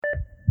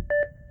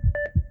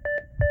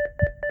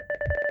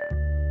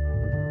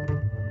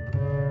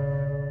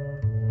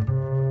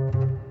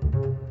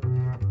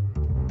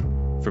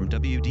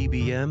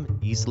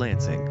WDBM East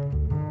Lansing.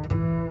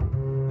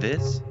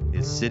 This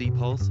is City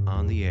Pulse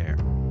on the Air.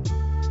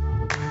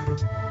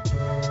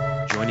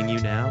 Joining you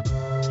now,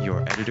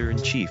 your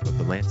editor-in-chief of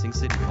the Lansing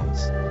City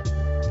Pulse,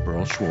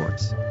 Burl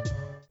Schwartz.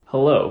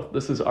 Hello,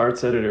 this is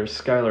Arts Editor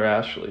Skylar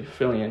Ashley,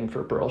 filling in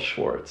for Burl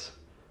Schwartz.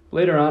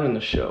 Later on in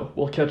the show,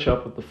 we'll catch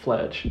up with The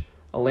Fledge,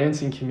 a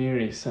Lansing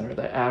community center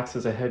that acts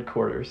as a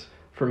headquarters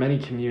for many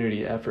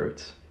community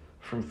efforts,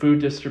 from food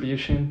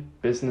distribution,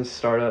 business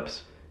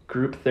startups,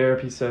 group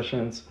therapy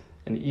sessions,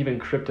 and even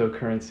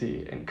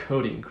cryptocurrency and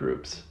coding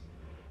groups.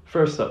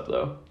 First up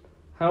though,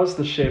 how has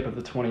the shape of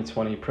the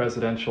 2020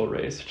 presidential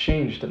race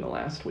changed in the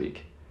last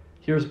week?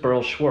 Here's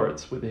Burl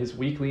Schwartz with his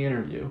weekly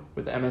interview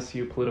with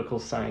MSU political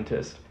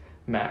scientist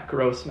Matt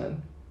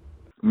Grossman.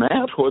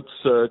 Matt, what's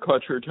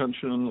caught your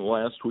attention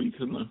last week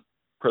in the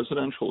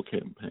presidential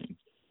campaign?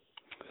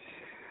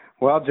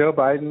 Well, Joe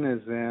Biden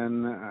is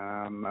in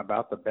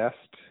about the best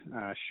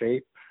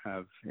shape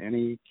of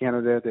any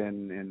candidate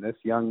in this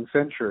young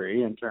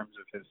century in terms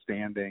of his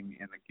standing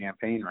in the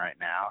campaign right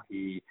now.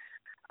 He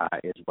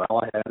is well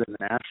ahead in the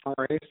national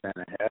race and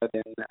ahead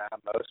in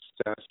most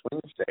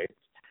swing states.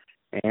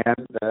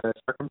 And the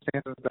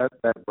circumstances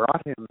that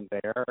brought him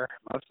there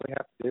mostly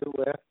have to do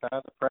with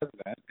the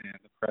president. And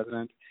the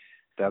president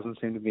doesn't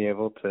seem to be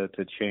able to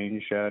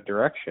change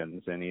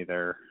directions in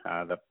either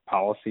the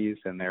policies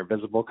and their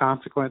visible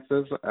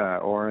consequences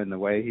or in the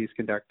way he's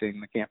conducting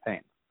the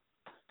campaign.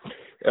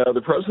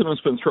 The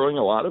president's been throwing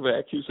a lot of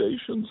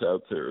accusations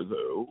out there,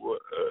 though.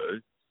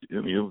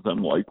 Any of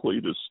them likely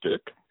to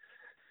stick?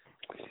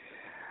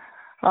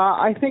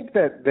 I think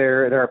that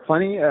there are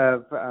plenty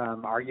of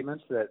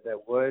arguments that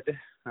would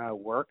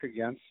work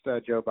against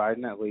Joe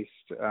Biden, at least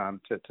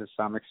to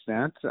some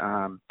extent.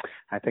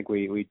 I think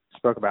we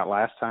spoke about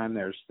last time.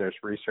 There's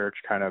research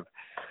kind of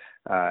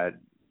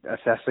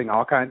assessing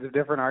all kinds of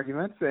different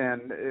arguments,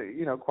 and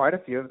quite a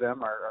few of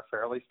them are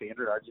fairly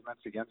standard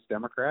arguments against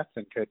Democrats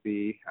and could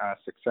be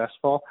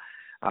successful.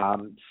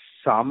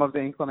 Some of the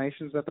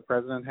inclinations that the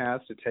president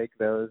has to take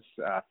those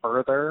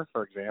further,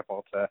 for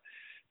example,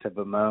 to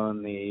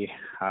bemoan the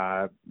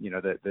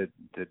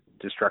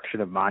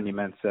destruction of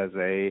monuments as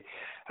a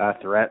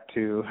threat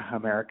to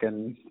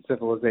American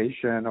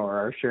civilization or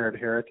our shared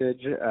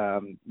heritage,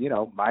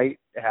 might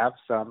have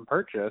some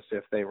purchase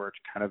if they were to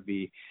kind of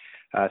be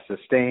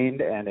sustained,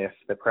 and if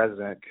the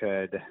president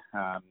could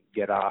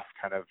get off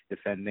kind of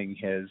defending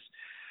his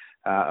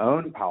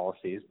own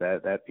policies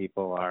that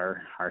people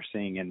are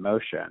seeing in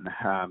motion.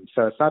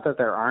 So it's not that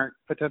there aren't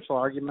potential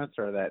arguments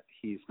or that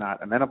he's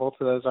not amenable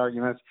to those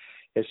arguments.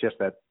 It's just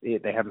that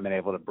they haven't been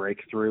able to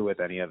break through with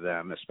any of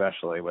them,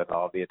 especially with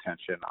all the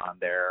attention on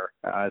their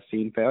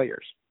seen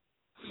failures.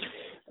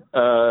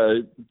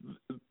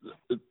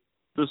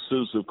 This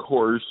is, of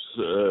course,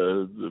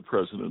 the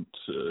president.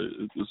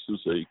 This is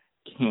a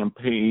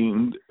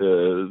campaign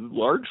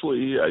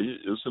largely,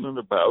 isn't it,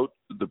 about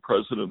the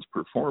president's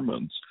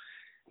performance?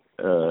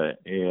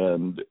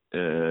 And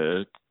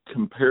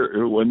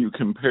when you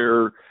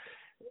compare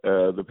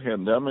the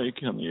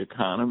pandemic and the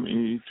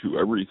economy to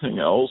everything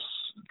else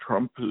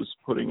Trump is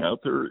putting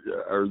out there,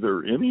 are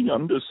there any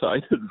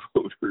undecided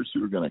voters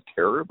who are going to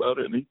care about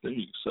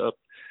anything except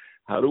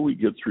how do we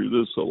get through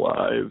this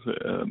alive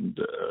and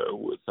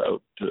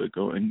without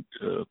going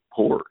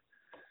poor?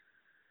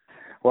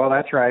 Well,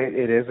 that's right.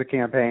 It is a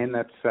campaign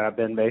that's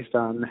been based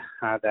on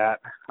that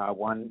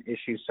one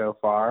issue so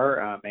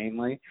far,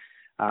 mainly.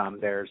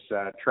 There's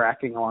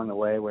tracking along the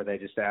way where they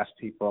just ask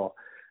people,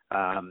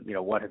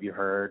 what have you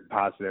heard,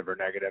 positive or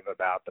negative,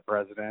 about the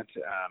president?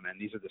 And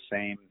these are the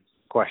same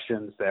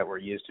questions that were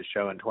used to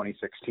show in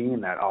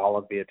 2016 that all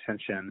of the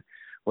attention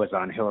was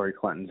on Hillary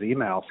Clinton's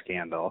email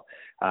scandal.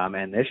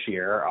 And this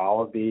year,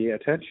 all of the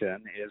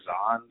attention is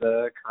on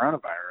the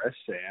coronavirus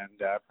and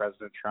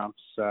President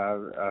Trump's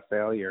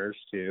failures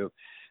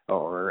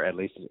or at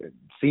least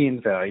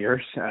seen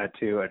failures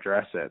to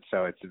address it.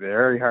 So it's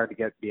very hard to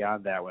get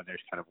beyond that when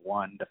there's kind of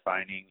one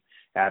defining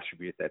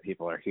attribute that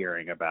people are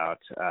hearing about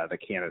the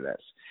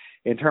candidates.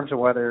 In terms of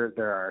whether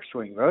there are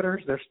swing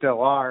voters, there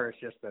still are. It's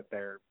just that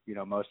they're,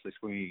 mostly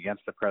swinging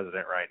against the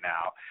president right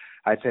now.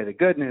 I'd say the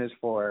good news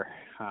for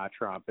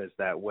Trump is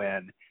that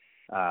when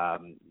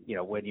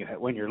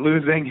you're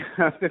losing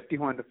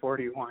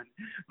 51-41,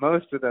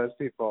 most of those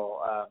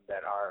people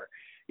that are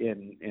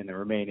in the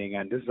remaining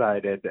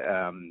undecided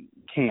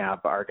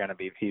camp are going to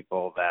be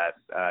people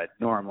that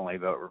normally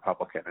vote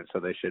Republican, and so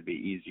they should be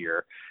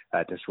easier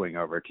to swing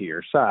over to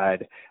your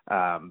side.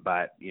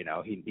 But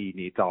he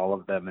needs all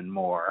of them and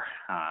more,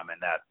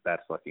 and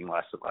that's looking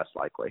less and less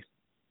likely.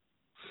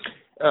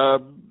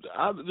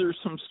 There's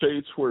some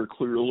states where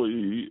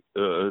clearly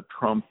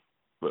Trump,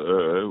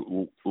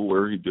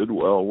 where he did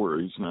well, where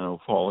he's now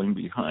falling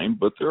behind,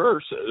 but there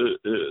are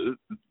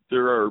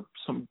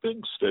some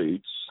big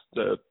states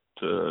that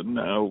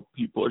now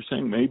people are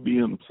saying may be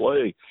in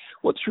play.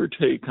 What's your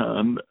take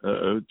on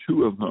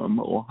two of them,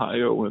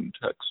 Ohio and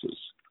Texas?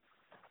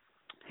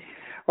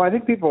 Well, I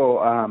think people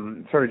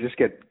sort of just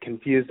get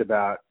confused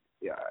about,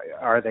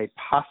 are they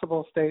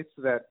possible states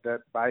that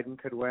Biden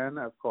could win?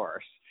 Of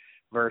course.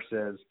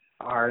 versus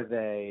are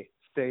they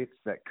states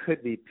that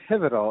could be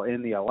pivotal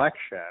in the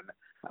election.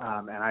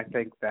 And I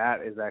think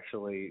that is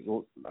actually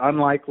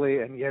unlikely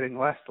and getting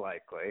less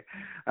likely.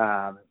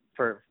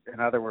 In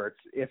other words,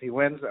 if he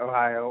wins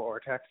Ohio or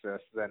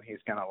Texas, then he's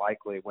going to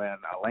likely win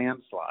a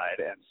landslide.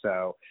 And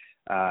so,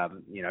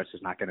 it's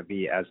just not going to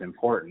be as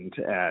important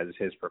as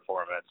his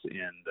performance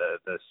in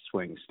the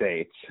swing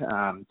states.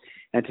 And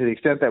to the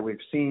extent that we've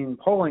seen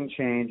polling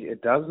change,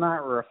 it does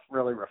not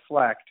really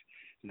reflect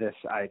this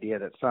idea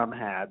that some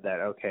had that,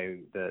 okay,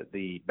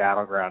 the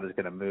battleground is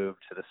going to move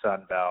to the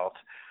Sun Belt,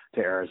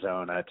 to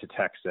Arizona, to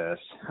Texas.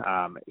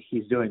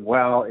 He's doing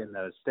well in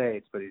those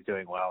states, but he's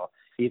doing well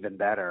even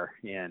better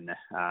in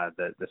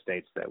the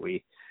states that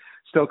we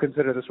still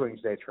consider the swing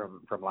states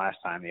from last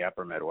time, the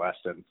upper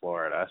Midwest and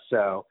Florida.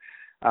 So,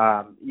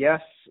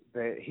 yes,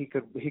 he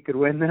could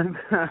win them,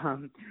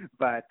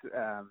 but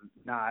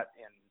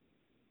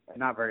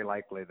not very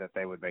likely that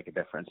they would make a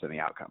difference in the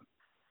outcome.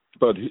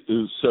 But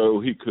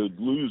so he could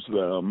lose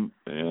them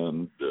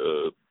and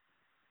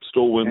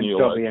still win the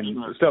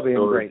election. Still be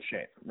in great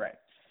shape, right?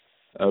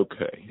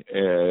 Okay.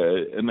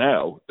 And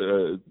now,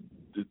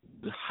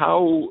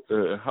 how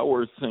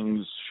are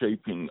things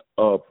shaping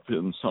up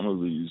in some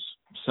of these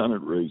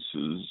Senate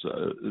races?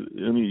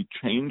 Any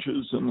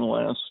changes in the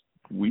last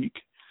week?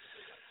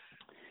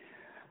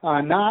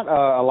 Not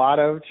a lot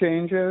of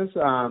changes.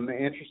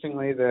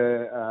 Interestingly,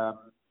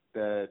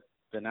 the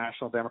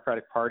National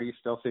Democratic Party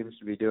still seems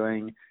to be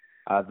doing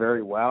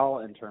very well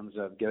in terms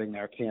of getting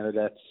their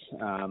candidates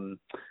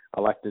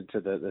elected to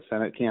the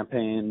Senate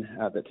campaign,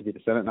 to be the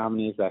Senate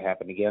nominees. That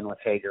happened again with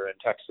Hager in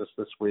Texas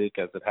this week,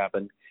 as it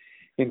happened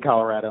in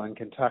Colorado and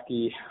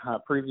Kentucky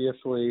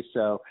previously.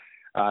 So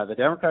the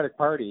Democratic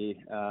Party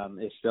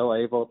is still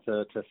able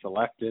to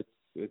select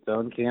its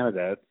own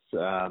candidates.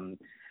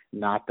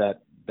 Not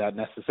that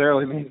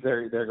necessarily means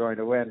they're going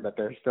to win, but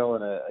they're still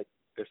in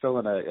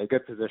a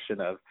good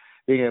position of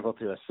being able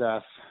to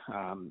assess,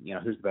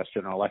 who's the best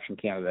general election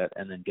candidate,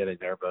 and then getting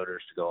their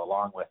voters to go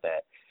along with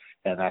it.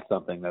 And that's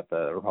something that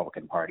the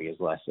Republican Party is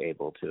less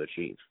able to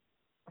achieve.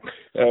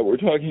 We're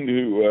talking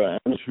to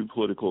amateur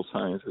political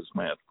scientist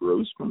Matt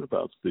Grossman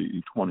about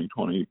the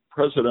 2020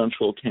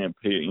 presidential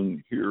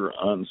campaign here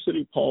on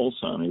City Pulse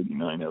on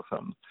 89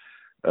 FM,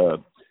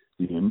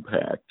 The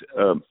Impact.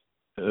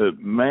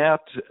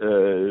 Matt,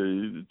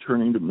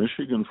 turning to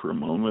Michigan for a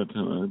moment,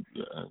 and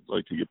I'd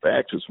like to get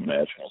back to some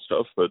national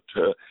stuff, but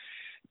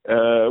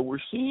we're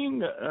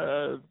seeing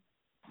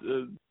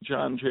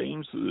John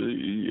James,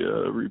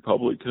 the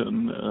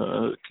Republican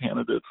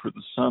candidate for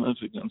the Senate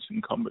against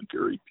incumbent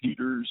Gary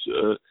Peters,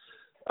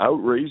 out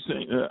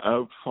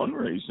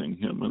fundraising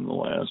him in the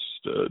last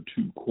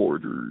 2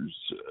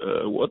 quarters.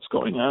 What's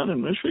going on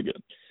in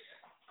Michigan?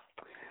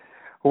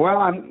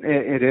 Well,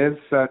 it is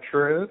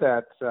true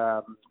that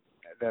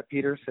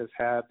Peters has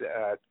had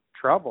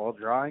trouble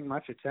drawing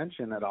much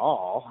attention at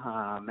all,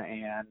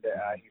 and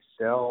he's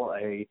still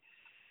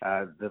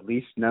the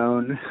least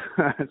known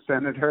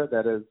senator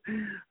that is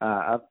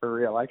up for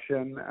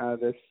re-election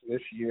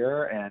this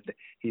year, and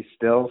he's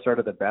still sort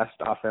of the best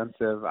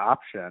offensive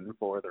option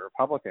for the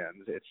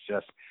Republicans. It's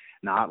just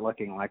not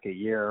looking like a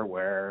year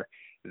where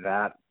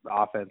that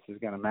offense is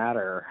going to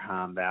matter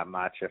that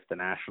much if the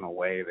national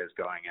wave is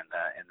going in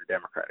the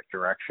Democratic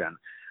direction.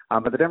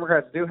 But the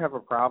Democrats do have a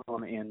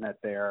problem in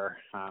that their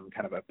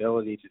kind of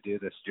ability to do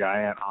this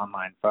giant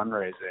online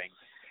fundraising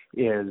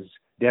is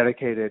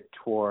dedicated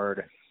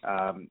toward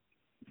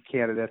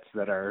candidates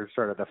that are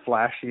sort of the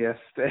flashiest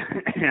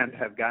and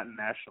have gotten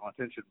national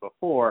attention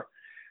before,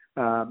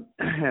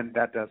 and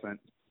that doesn't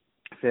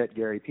fit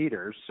Gary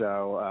Peters.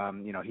 So,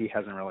 he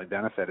hasn't really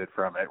benefited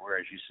from it,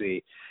 whereas you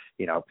see,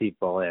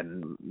 people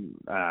in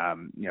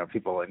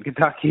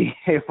Kentucky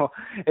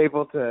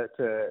able to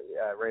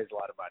raise a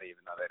lot of money,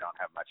 even though they don't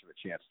have much of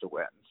a chance to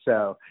win.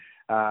 So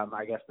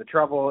I guess the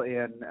trouble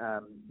in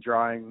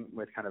drawing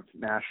with kind of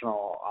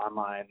national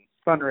online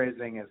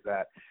fundraising is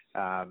that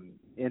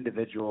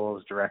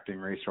individuals directing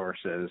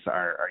resources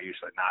are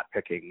usually not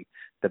picking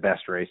the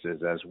best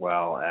races as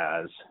well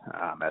as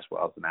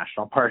the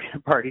national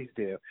parties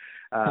do.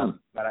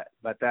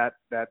 But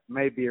that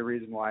may be a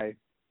reason why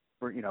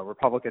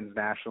Republicans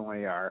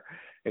nationally are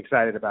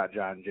excited about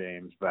John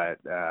James, but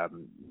that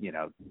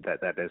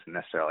isn't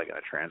necessarily going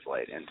to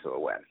translate into a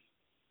win.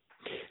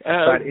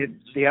 But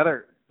the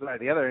other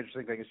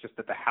interesting thing is just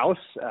that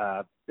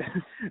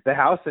the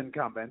House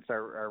incumbents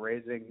are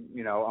raising,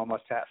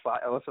 almost half.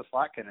 Alyssa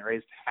Slotkin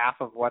raised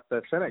half of what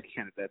the Senate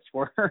candidates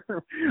were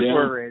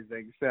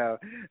raising. So,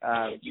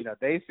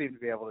 they seem to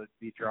be able to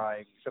be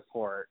drawing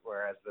support,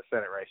 whereas the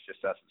Senate race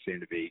just doesn't seem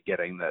to be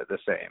getting the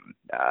same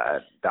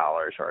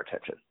dollars or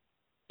attention.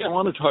 Yeah, I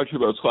want to talk to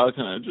you about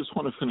Slotkin. I just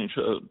want to finish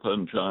up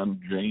on John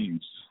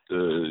James.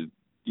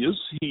 Is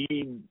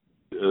he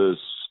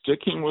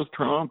sticking with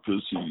Trump?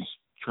 Is he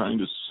trying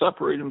to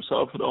separate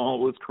himself at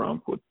all with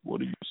Trump? What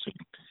are you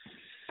seeing?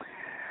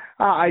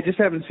 I just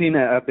haven't seen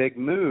a big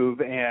move,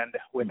 and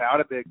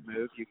without a big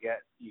move, you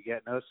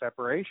get no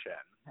separation.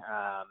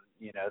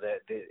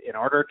 In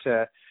order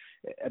to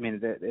I mean,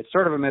 it's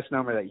sort of a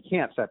misnomer that you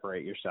can't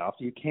separate yourself.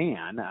 You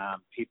can.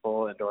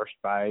 People endorsed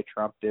by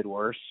Trump did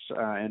worse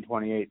in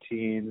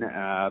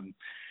 2018.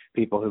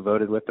 People who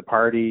voted with the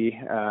party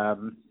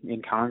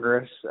in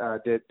Congress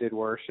did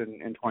worse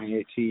in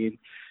 2018.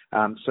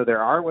 So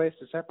there are ways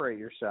to separate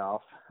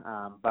yourself,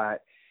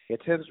 but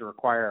it tends to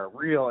require a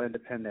real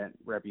independent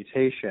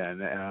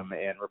reputation,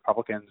 and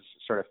Republicans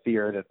sort of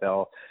fear that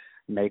they'll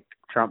make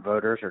Trump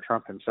voters or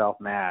Trump himself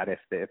mad if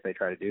they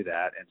try to do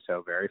that, and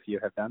so very few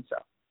have done so.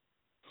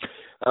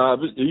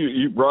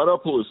 You brought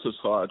up Alyssa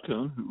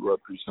Slotkin, who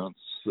represents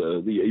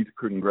the 8th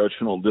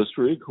Congressional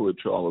District, which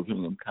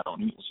Allegheny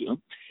County is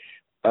in.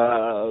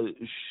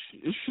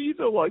 Is she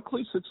the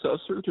likely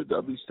successor to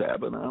Debbie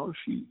Stabenow?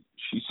 She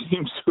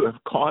seems to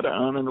have caught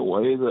on in a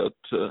way that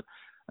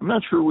I'm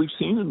not sure we've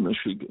seen in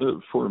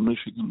Michigan for a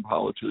Michigan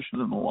politician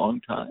in a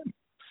long time.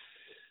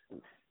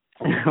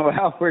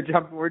 Well,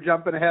 we're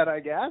jumping ahead, I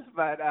guess,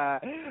 but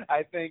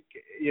I think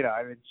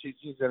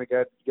she's in a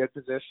good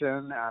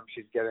position.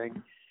 She's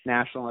getting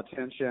national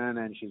attention,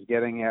 and she's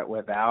getting it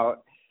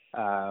without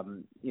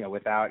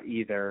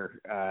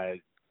either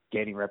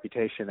gaining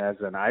reputation as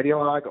an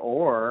ideologue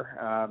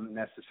or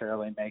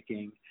necessarily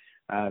making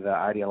the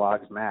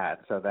ideologues mad.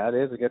 So that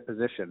is a good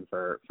position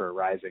for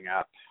rising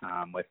up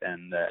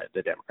within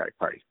the Democratic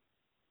Party.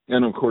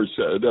 And of course,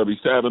 Debbie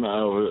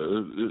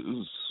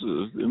Stabenow is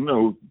in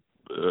no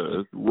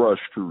rush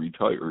to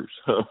retire,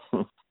 so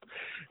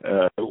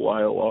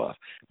while off.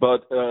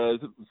 But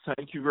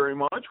thank you very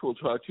much. We'll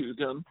talk to you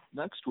again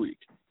next week.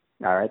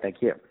 All right,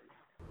 thank you.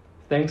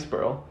 Thanks,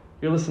 Burl.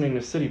 You're listening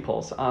to City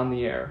Pulse on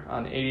the air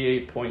on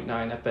 88.9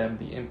 FM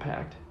The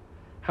Impact.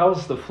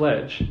 How's The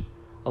Fledge,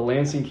 a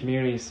Lansing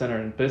Community Center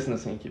and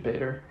business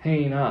incubator,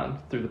 hanging on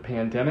through the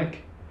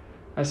pandemic?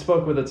 I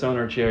spoke with its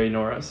owner, Jerry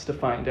Norris, to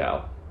find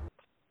out.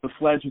 The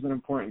Fledge is an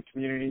important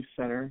community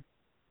center.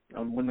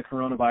 When the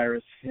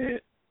coronavirus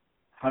hit,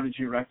 how did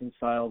you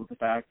reconcile with the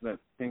fact that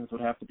things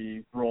would have to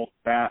be rolled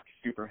back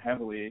super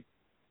heavily?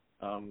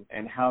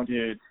 And how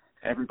did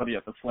everybody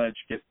at the Fledge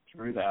get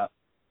through that?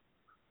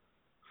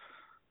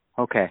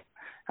 Okay.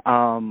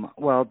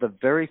 Well, the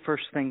very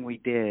first thing we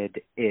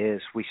did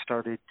is we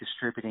started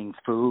distributing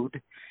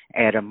food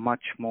at a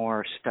much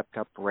more stepped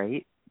up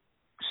rate.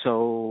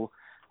 So,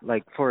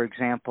 like, for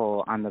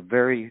example, on the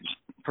very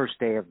first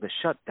day of the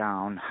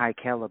shutdown, High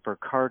Caliber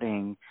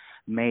Carting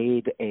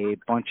made a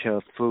bunch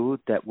of food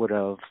that would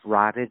have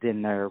rotted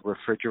in their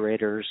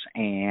refrigerators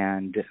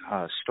and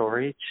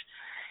storage.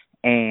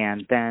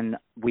 And then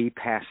we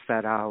passed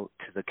that out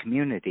to the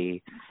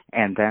community.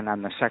 And then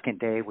on the second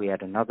day, we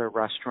had another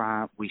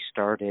restaurant. We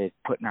started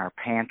putting our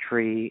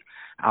pantry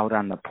out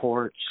on the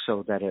porch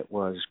so that it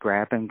was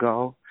grab and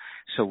go.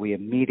 So we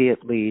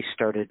immediately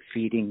started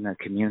feeding the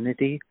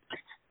community.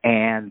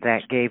 And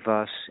that gave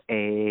us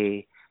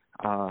a,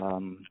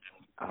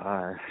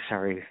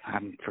 sorry,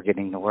 I'm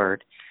forgetting the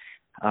word,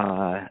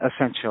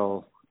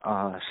 essential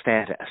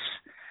status.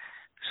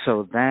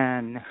 So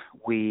then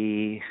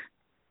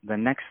the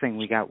next thing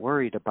we got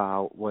worried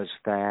about was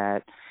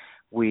that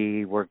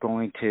we were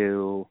going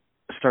to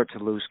start to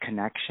lose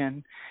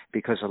connection,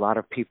 because a lot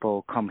of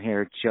people come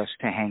here just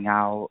to hang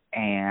out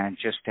and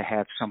just to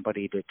have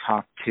somebody to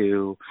talk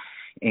to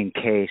in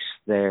case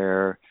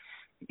they're,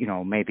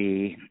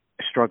 maybe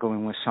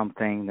struggling with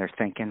something, they're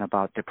thinking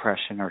about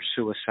depression or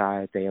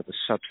suicide, they have a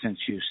substance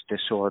use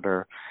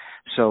disorder.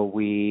 So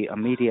we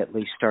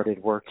immediately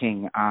started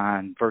working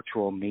on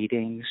virtual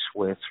meetings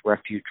with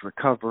Refuge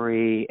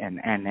Recovery and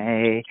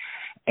NA,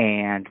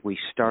 and we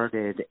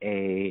started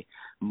a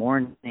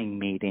morning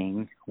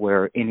meeting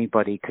where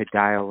anybody could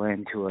dial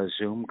into a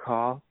Zoom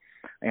call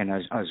and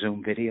a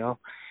Zoom video,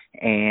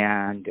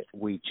 and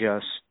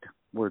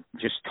were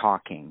just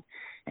talking.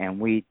 And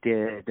we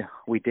did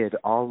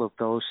all of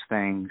those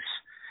things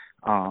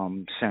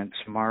since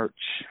March,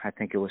 I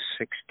think it was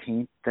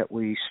 16th that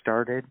we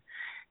started,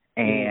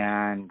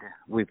 and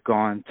we've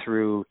gone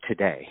through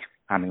today.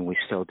 I mean, we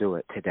still do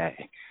it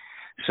today.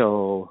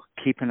 So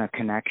keeping a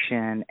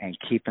connection and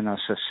keeping us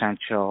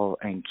essential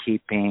and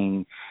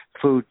keeping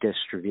food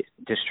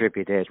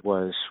distributed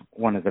was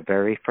one of the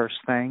very first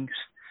things.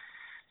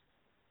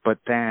 But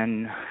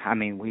then,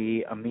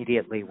 we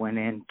immediately went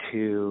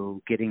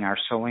into getting our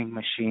sewing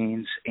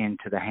machines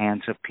into the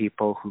hands of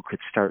people who could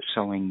start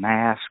sewing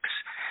masks.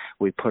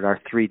 We put our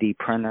 3D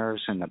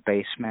printers in the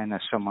basement of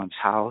someone's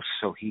house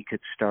so he could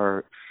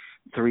start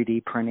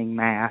 3D printing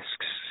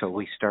masks. So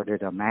we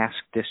started a mask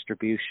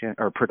distribution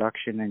or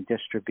production and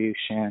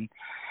distribution.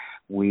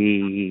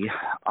 We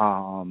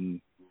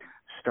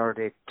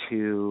started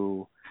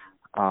to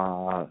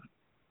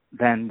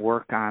then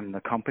work on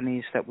the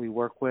companies that we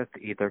work with,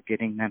 either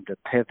getting them to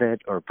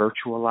pivot or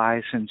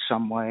virtualize in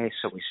some way.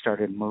 So we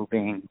started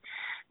moving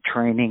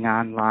training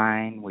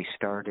online. We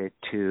started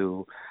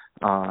to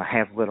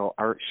have little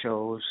art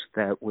shows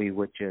that we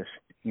would just,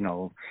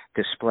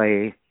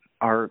 display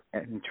art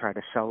and try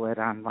to sell it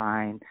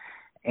online.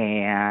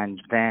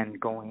 And then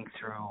going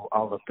through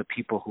all of the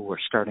people who were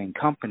starting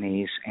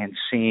companies and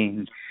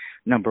seeing,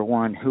 number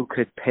one, who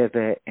could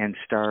pivot and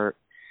start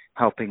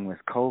helping with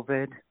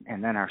COVID,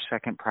 and then our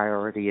second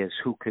priority is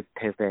who could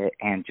pivot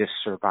and just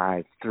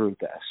survive through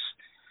this.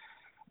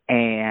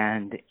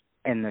 And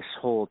in this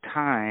whole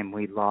time,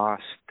 we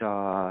lost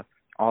all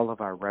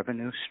of our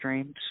revenue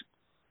streams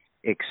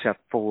except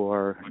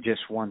for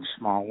just one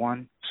small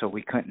one. So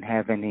we couldn't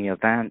have any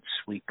events.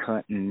 We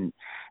couldn't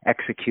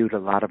execute a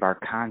lot of our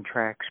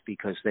contracts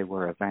because they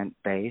were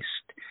event-based.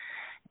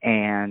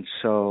 And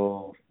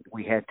so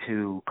we had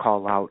to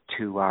call out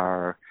to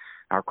our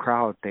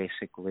crowd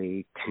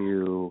basically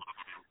to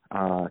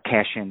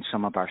cash in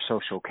some of our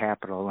social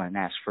capital and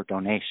ask for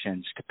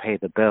donations to pay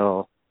the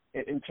bill.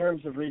 In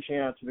terms of reaching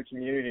out to the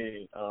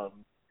community,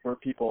 were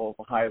people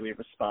highly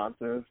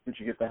responsive? Did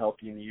you get the help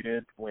you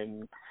needed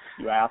when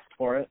you asked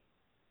for it?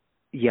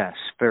 Yes,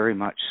 very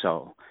much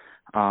so.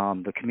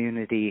 The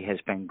community has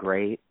been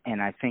great,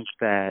 and I think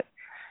that,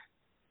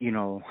 you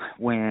know,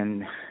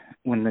 when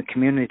the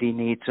community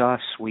needs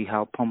us, we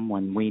help them.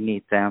 When we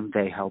need them,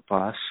 they help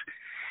us.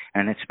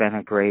 And it's been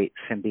a great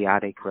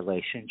symbiotic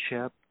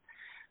relationship.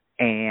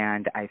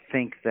 And I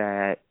think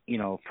that, you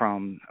know,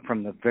 from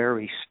the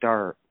very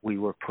start, we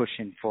were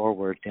pushing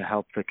forward to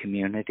help the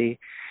community.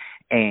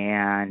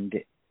 And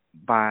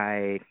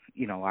by,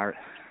 you know, our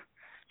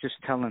just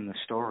telling the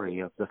story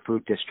of the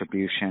food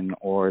distribution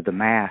or the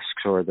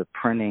masks or the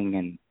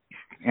printing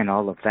and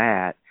all of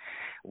that,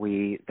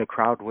 the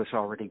crowd was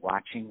already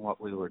watching what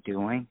we were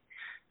doing.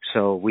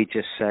 So we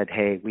just said,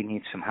 hey, we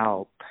need some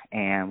help.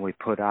 And we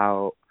put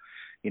out,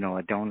 you know,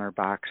 a donor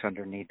box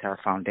underneath our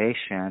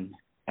foundation,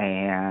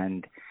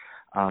 and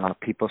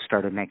people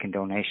started making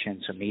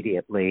donations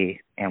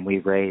immediately, and we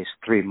raised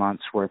 3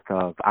 months worth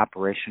of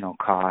operational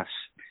costs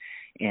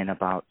in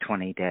about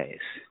 20 days.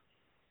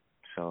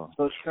 So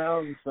it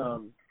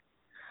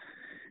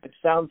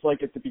sounds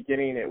like at the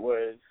beginning it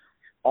was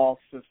all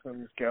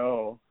systems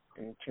go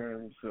in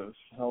terms of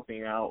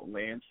helping out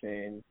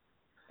Lansing,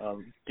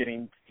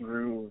 getting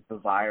through the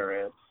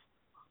virus.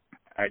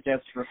 I guess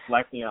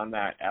reflecting on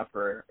that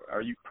effort,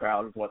 are you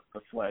proud of what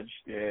the Fledge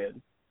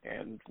did?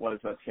 And what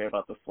does that say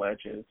about the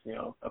Fledge as, you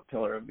know, a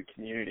pillar of the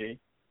community?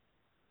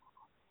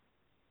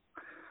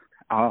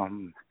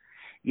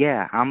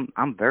 Yeah,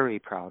 I'm very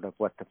proud of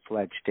what the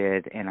Fledge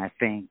did, and I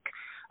think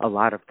a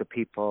lot of the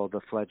people,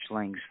 the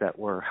fledglings that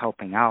were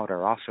helping out,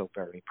 are also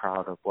very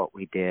proud of what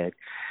we did.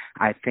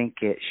 I think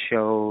it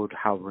showed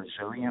how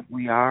resilient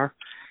we are.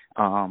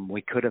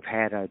 We could have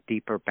had a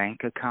deeper bank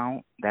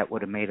account that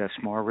would have made us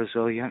more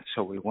resilient,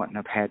 so we wouldn't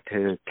have had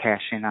to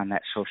cash in on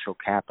that social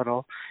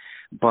capital.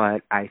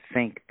 But I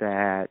think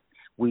that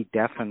we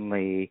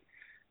definitely,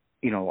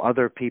 you know,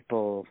 other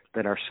people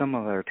that are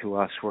similar to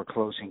us were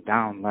closing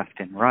down left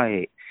and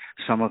right.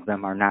 Some of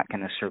them are not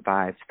going to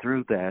survive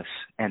through this,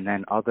 and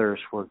then others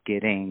were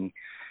getting,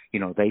 you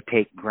know, they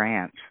take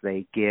grants,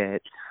 they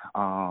get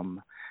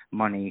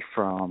money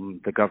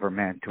from the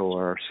government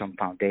or some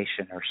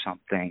foundation or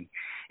something,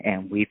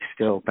 and we've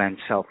still been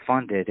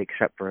self-funded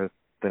except for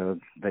the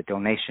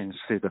donations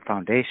through the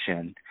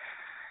foundation.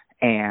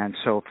 And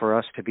so for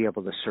us to be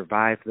able to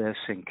survive this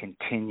and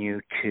continue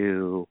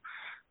to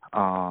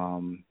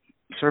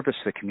service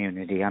the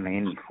community, I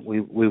mean,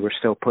 we were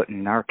still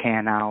putting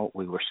Narcan out.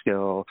 We were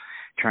still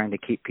trying to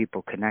keep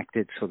people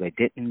connected so they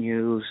didn't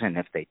use. And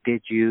if they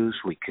did use,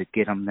 we could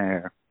get them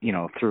there, you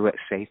know, through it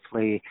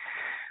safely.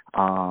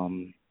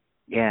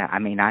 Yeah, I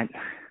mean, I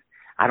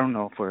don't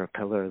know if we're a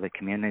pillar of the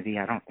community.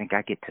 I don't think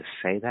I get to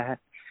say that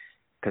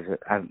because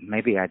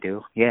maybe I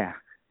do. Yeah,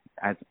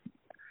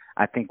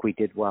 I think we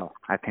did well.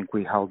 I think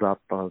we held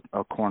up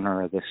a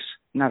corner of this,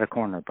 not a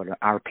corner, but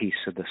our piece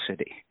of the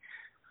city.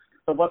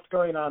 So what's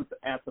going on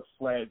at the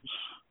Fledge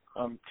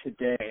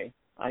today?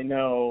 I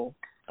know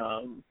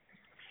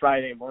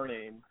Friday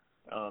morning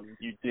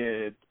you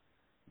did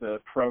the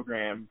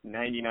program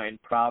 99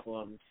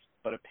 Problems,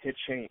 but a pitch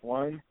ain't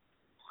one.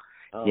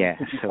 Yeah.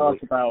 Could you tell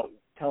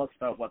us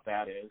about what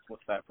that is?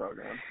 What's that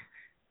program?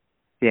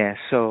 Yeah,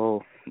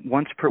 so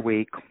once per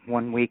week,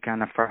 1 week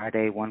on a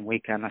Friday, 1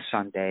 week on a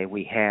Sunday,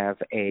 we have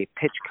a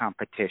pitch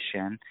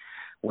competition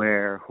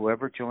where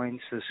whoever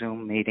joins the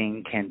Zoom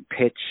meeting can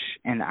pitch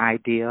an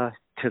idea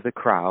to the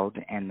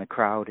crowd, and the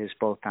crowd is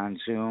both on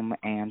Zoom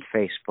and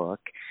Facebook,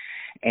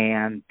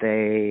 and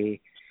they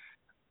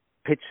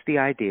pitch the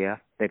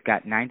idea. They've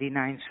got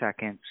 99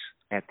 seconds.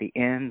 At the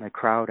end, the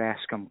crowd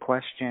asks them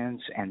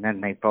questions, and then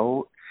they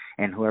vote,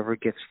 and whoever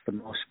gets the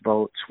most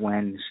votes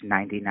wins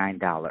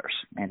 $99.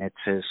 And it's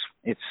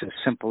as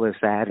simple as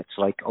that. It's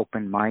like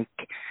open mic.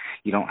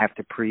 You don't have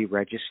to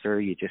pre-register.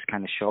 You just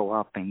kind of show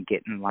up and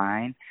get in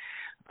line.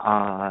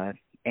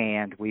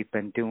 And we've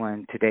been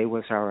doing, today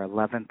was our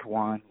 11th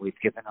one. We've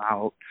given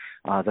out,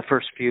 the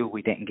first few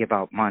we didn't give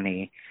out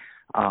money,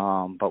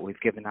 but we've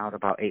given out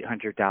about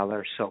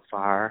 $800 so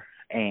far,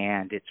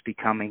 and it's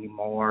becoming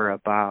more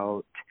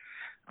about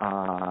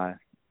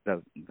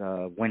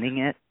the winning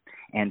it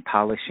and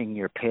polishing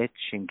your pitch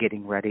and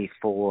getting ready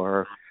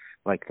for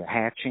like the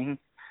hatching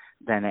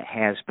than it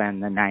has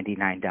been the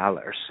 $99.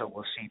 So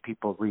we'll see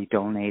people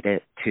redonate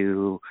it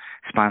to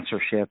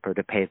sponsorship or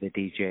to pay the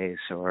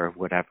DJs or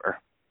whatever.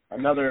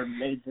 Another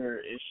major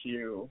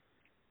issue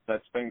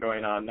that's been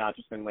going on, not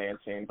just in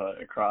Lansing,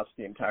 but across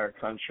the entire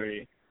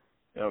country,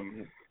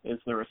 is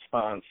the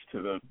response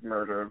to the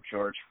murder of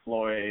George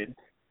Floyd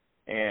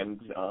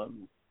and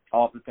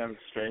all the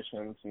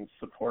demonstrations in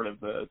support of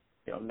the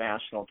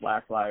national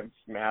Black Lives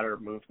Matter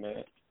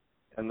movement.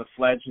 And the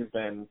Fledge has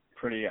been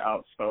pretty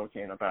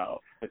outspoken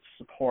about its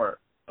support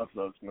of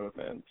those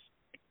movements.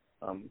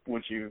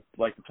 Would you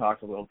like to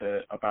talk a little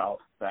bit about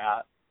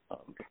that, the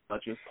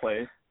Fledge's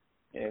place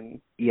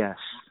in Yes,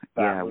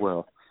 that yeah, I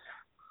will.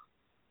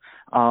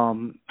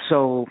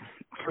 So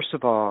first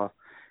of all,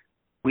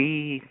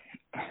 we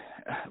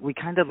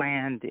kind of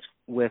land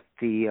with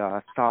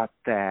the thought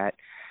that,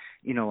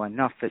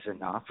 enough is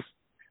enough.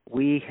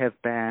 We have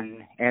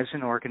been, as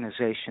an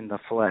organization, the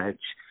Fledge,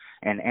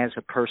 and as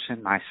a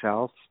person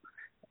myself,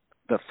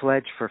 the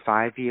Fledge for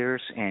 5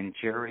 years and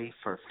Jerry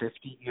for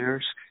 50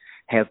 years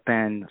have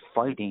been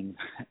fighting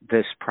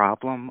this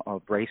problem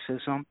of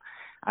racism.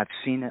 I've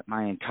seen it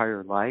my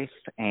entire life,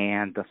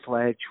 and the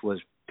Fledge was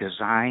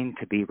designed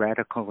to be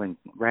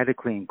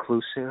radically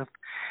inclusive,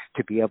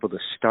 to be able to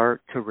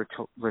start to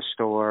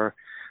restore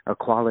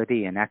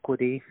equality and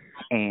equity,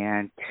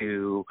 and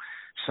to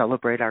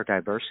celebrate our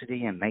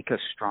diversity and make us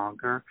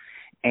stronger.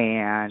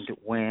 And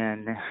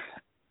when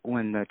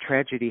the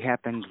tragedy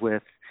happened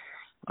with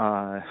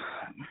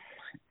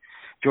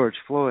George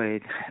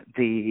Floyd,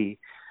 the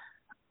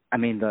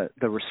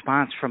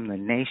response from the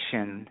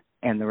nation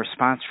and the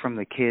response from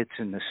the kids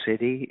in the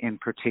city in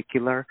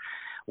particular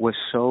was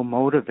so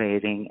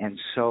motivating and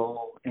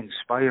so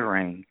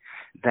inspiring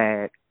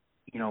that,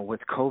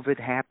 with COVID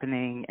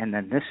happening and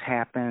then this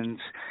happens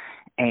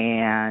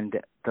and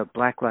the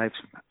Black Lives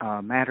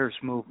Matters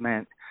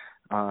movement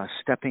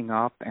stepping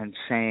up and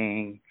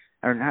saying,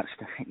 or not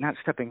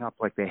stepping up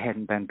like they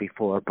hadn't been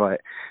before,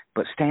 but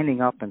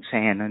standing up and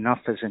saying enough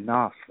is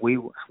enough, we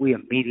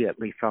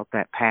immediately felt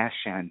that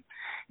passion.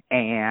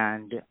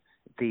 And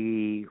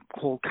the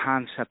whole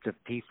concept of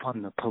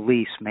defund the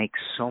police makes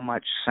so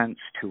much sense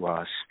to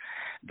us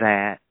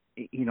that,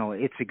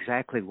 it's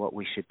exactly what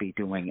we should be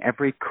doing.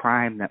 Every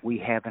crime that we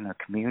have in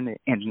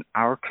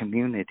our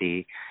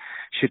community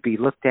should be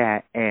looked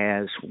at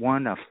as,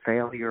 one, a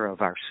failure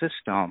of our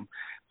system,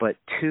 but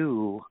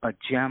two, a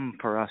gem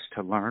for us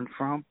to learn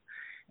from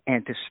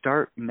and to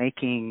start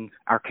making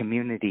our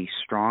community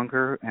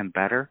stronger and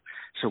better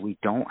so we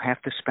don't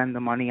have to spend the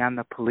money on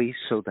the police,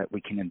 so that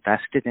we can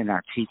invest it in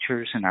our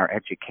teachers and our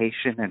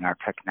education and our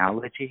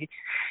technology.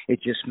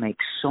 It just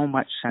makes so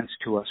much sense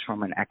to us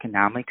from an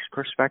economics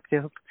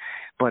perspective.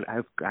 But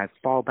I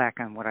fall back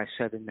on what I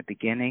said in the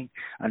beginning.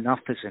 Enough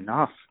is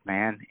enough,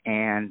 man.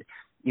 And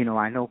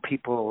I know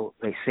people,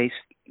 they say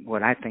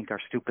what I think are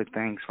stupid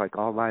things like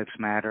all lives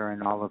matter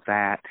and all of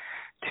that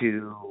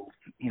to,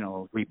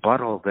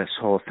 rebuttal this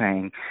whole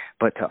thing.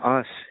 But to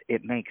us,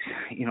 it makes,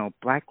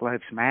 Black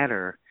Lives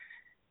Matter,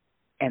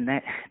 and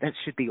that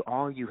should be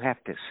all you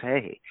have to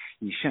say.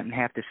 You shouldn't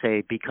have to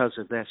say because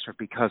of this or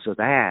because of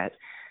that.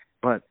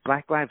 But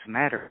Black Lives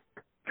Matter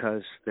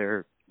because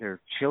their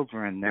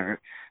children,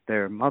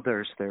 their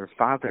mothers, their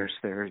fathers,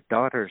 their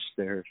daughters,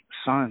 their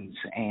sons,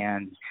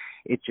 and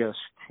it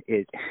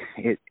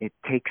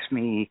takes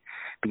me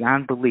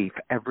beyond belief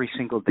every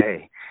single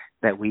day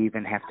that we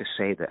even have to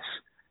say this.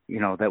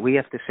 That we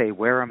have to say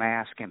wear a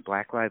mask and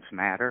Black Lives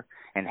Matter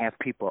and have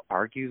people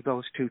argue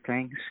those two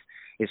things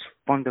is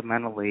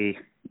fundamentally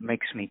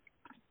makes me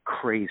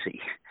crazy.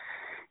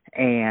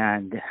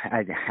 And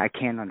I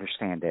can't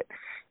understand it.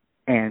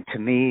 And to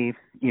me,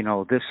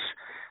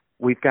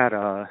 we've got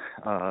a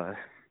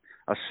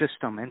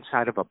system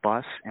inside of a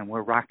bus, and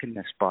we're rocking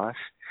this bus,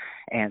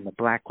 and the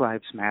Black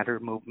Lives Matter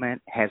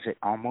movement has it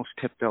almost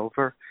tipped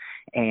over.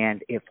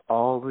 And if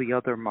all the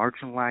other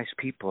marginalized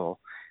people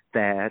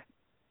that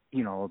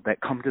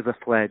come to the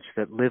Fledge,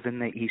 that live in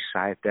the East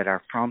Side, that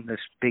are from this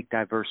big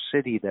diverse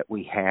city that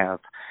we have,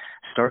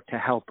 start to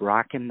help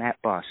rock in that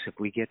bus, if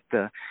we get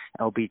the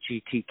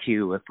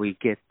LGBTQ, if we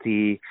get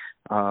the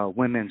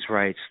women's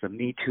rights, the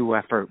Me Too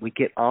effort, we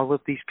get all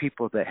of these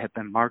people that have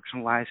been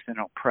marginalized and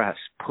oppressed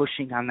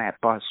pushing on that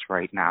bus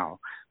right now,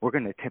 we're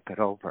going to tip it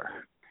over.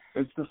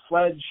 Is the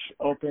Fledge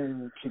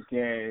open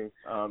today?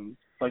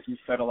 Like you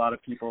said, a lot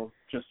of people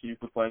just use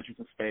the Fledge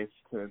as a space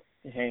to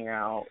hang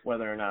out,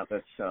 whether or not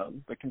that's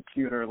the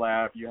computer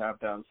lab you have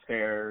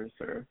downstairs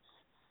or,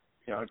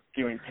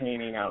 doing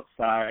painting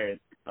outside.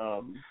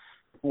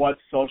 What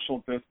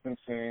social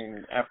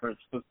distancing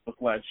efforts does the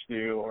Fledge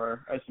do?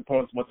 Or I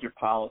suppose what's your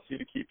policy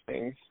to keep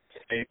things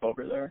safe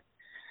over there?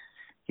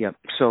 Yep.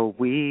 So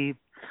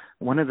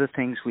one of the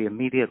things we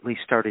immediately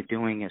started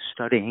doing is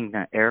studying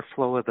the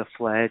airflow of the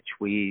Fledge.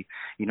 We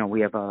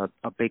have a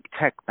big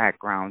tech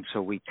background,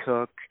 so we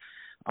took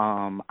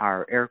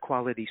our air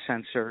quality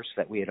sensors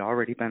that we had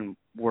already been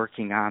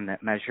working on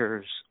that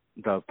measures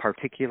the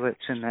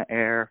particulates in the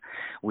air.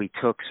 We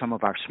took some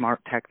of our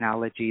smart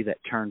technology that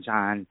turns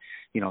on,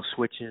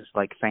 switches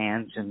like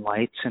fans and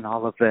lights and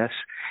all of this,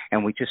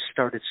 and we just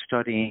started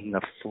studying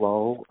the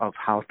flow of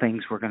how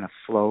things were going to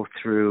flow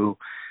through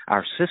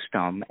our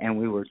system. And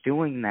we were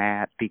doing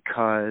that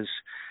because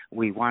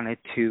we wanted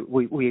to,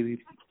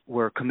 we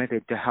we're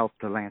committed to help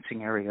the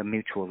Lansing Area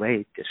Mutual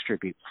Aid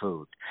distribute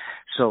food.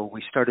 So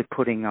we started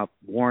putting up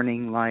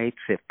warning lights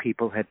if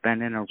people had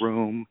been in a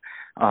room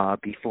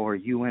before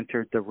you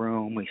entered the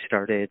room. We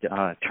started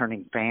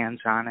turning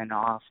fans on and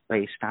off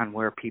based on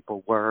where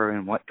people were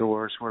and what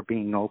doors were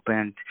being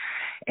opened.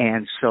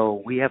 And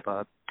so we have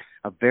a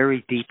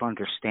very deep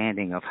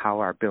understanding of how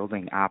our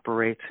building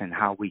operates and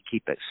how we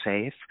keep it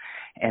safe.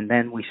 And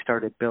then we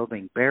started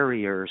building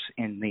barriers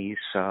in these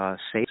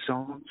safe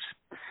zones.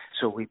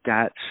 So we've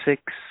got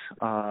 6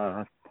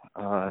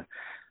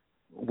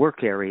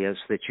 work areas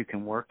that you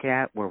can work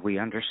at where we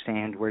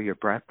understand where your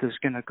breath is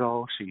going to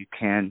go. So you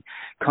can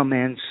come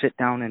in, sit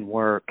down and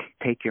work,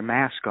 take your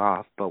mask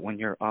off, but when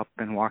you're up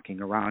and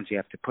walking around, you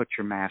have to put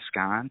your mask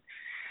on.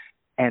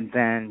 And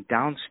then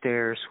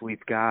downstairs,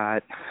 we've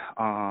got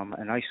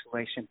an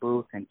isolation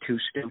booth and 2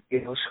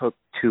 studios hooked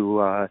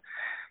to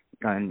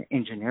an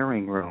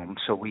engineering room,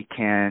 so we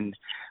can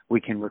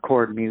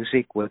record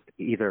music with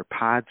either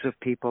pods of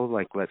people,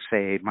 like let's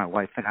say my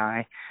wife and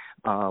I,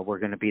 we're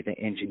going to be the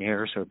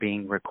engineers or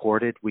being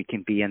recorded. We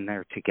can be in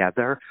there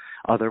together.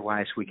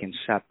 Otherwise, we can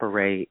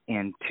separate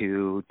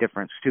into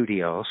different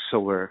studios. So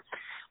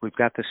we've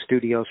got the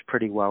studios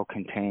pretty well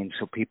contained,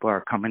 so people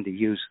are coming to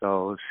use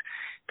those.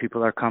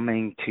 People are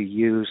coming to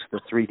use the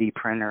 3D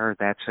printer.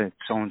 That's its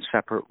own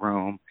separate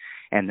room.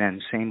 And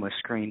then same with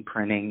screen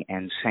printing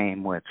and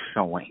same with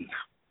sewing.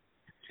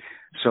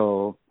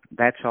 So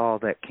that's all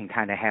that can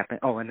kind of happen.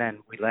 Oh, and then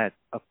we let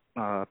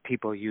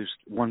people use,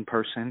 one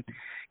person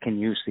can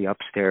use the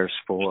upstairs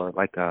for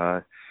like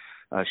a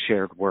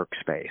shared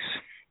workspace.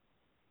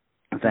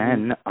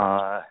 Then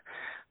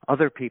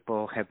other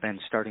people have been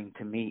starting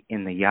to meet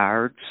in the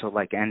yard. So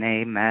like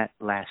NA met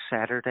last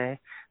Saturday,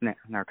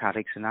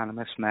 Narcotics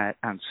Anonymous met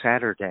on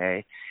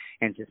Saturday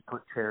and just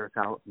put chairs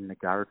out in the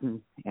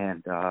garden.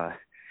 And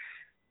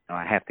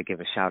I have to give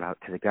a shout out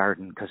to the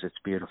garden because it's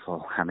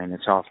beautiful. I mean,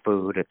 it's all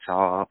food, it's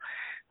all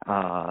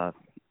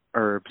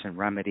herbs and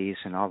remedies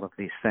and all of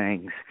these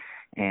things.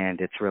 And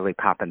it's really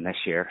popping this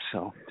year.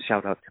 So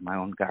shout out to my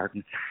own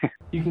garden.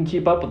 You can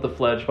keep up with the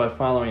Fledge by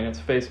following its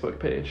Facebook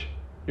page.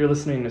 You're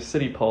listening to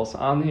City Pulse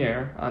on the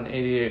air on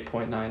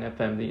 88.9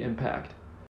 FM The Impact.